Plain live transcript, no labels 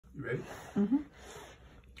Ready? Mm-hmm.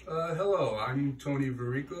 Hello, I'm Tony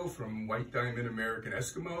Varico from White Diamond American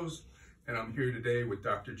Eskimos, and I'm here today with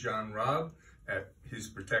Dr. John Robb at his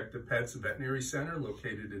Protect the Pets Veterinary Center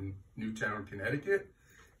located in Newtown, Connecticut.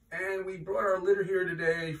 And we brought our litter here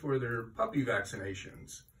today for their puppy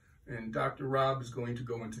vaccinations. And Dr. Robb is going to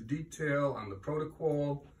go into detail on the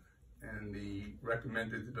protocol and the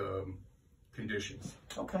recommended conditions.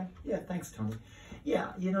 Okay, yeah, thanks, Tony.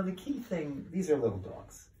 Yeah, you know, the key thing, these are little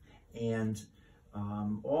dogs. And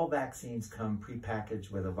all vaccines come prepackaged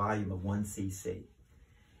with a volume of 1 cc.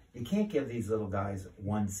 You can't give these little guys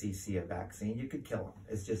 1 cc of vaccine. You could kill them.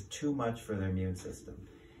 It's just too much for their immune system.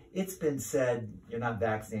 It's been said, you're not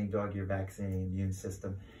vaccinating a dog, you're vaccinating the immune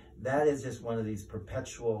system. That is just one of these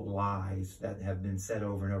perpetual lies that have been said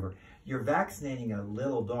over and over. You're vaccinating a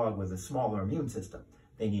little dog with a smaller immune system.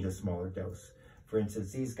 They need a smaller dose. For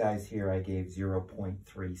instance, these guys here, I gave 0.3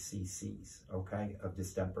 cc's, okay, of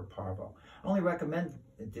distemper parvo. I only recommend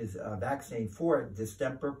this vaccine for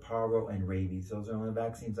distemper, parvo, and rabies. Those are the only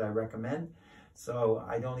vaccines I recommend. So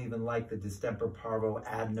I don't even like the distemper, parvo,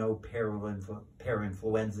 adeno,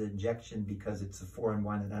 parainfluenza injection because it's a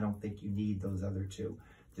 4-in-1, and I don't think you need those other two.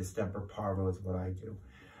 Distemper, parvo is what I do.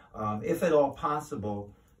 If at all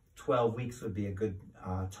possible, 12 weeks would be a good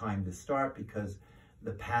time to start because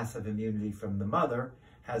the passive immunity from the mother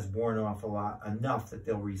has worn off enough that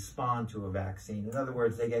they'll respond to a vaccine. In other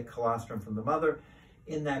words, they get colostrum from the mother.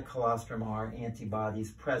 In that colostrum are antibodies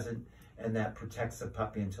present, and that protects the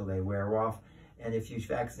puppy until they wear off. And if you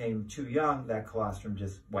vaccinate them too young, that colostrum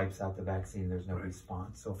just wipes out the vaccine. There's no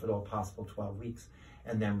response. So if at all possible, 12 weeks.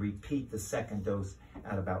 And then repeat the second dose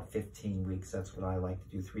at about 15 weeks. That's what I like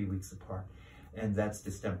to do, 3 weeks apart. And that's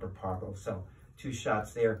distemper parvo. So 2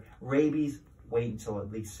 shots there. Rabies, wait until at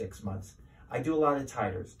least 6 months. I do a lot of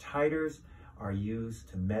titers. Titers are used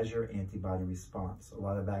to measure antibody response. A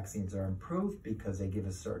lot of vaccines are improved because they give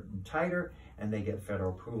a certain titer and they get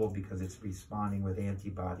federal approval because it's responding with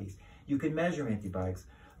antibodies. You can measure antibiotics.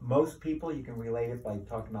 Most people, you can relate it by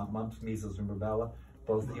talking about mumps, measles, and rubella.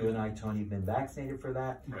 Both you and I, Tony, have been vaccinated for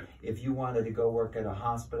that. Right. If you wanted to go work at a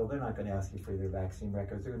hospital, they're not going to ask you for their vaccine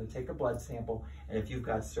records. They're going to take a blood sample, and if you've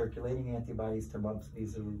got circulating antibodies to mumps,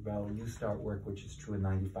 measles, rubella, you start work, which is true in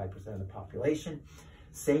 95% of the population.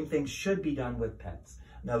 Same thing should be done with pets.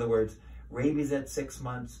 In other words, rabies at 6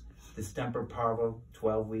 months, distemper parvo,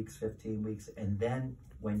 12 weeks, 15 weeks, and then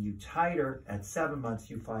when you titer at 7 months,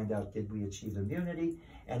 you find out, did we achieve immunity?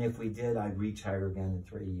 And if we did, I'd retiter again in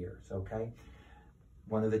 3 years, okay?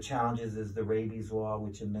 One of the challenges is the rabies law,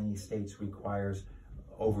 which in many states requires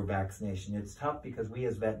over-vaccination. It's tough because we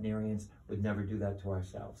as veterinarians would never do that to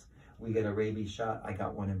ourselves. We get a rabies shot. I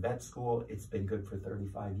got one in vet school. It's been good for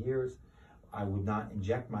 35 years. I would not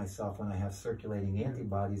inject myself when I have circulating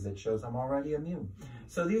antibodies that shows I'm already immune.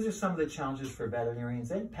 So these are some of the challenges for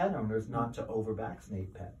veterinarians and pet owners not to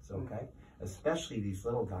over-vaccinate pets, okay? Especially these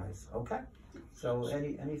little guys, okay? So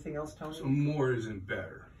anything else, Tony? So more isn't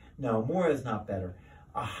better. No, more is not better.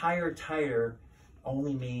 A higher titer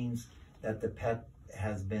only means that the pet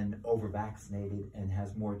has been over-vaccinated and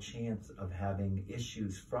has more chance of having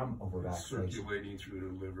issues from over-vaccination. Circulating through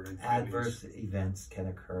the liver and adverse events can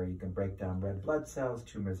occur. You can break down red blood cells,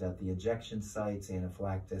 tumors at the injection sites,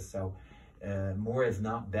 anaphylaxis. So more is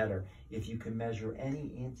not better. If you can measure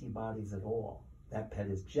any antibodies at all, that pet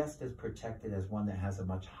is just as protected as one that has a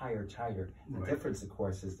much higher titer. The difference, of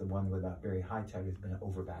course, is the one with a very high titer has been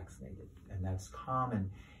over-vaccinated, and that's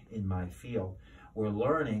common in my field. We're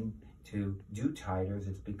learning to do titers.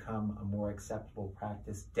 It's become a more acceptable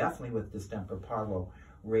practice, definitely with distemper parvo.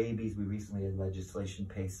 Rabies, we recently had legislation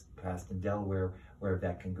passed in Delaware where a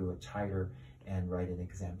vet can do a titer and write an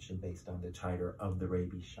exemption based on the titer of the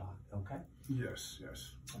rabies shot, okay? Yes,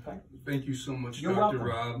 yes. Okay. Thank you so much, You're Dr.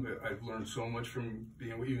 welcome. Robb. I've learned so much from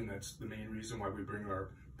being with you, and that's the main reason why we bring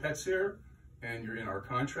our pets here. And you're in our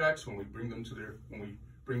contracts when we bring them to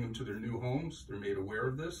their new homes. They're made aware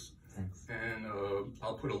of this. Thanks. And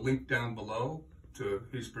I'll put a link down below to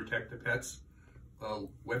his Protect the Pets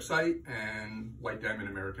website and White Diamond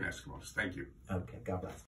American Eskimos. Thank you. Okay, God bless.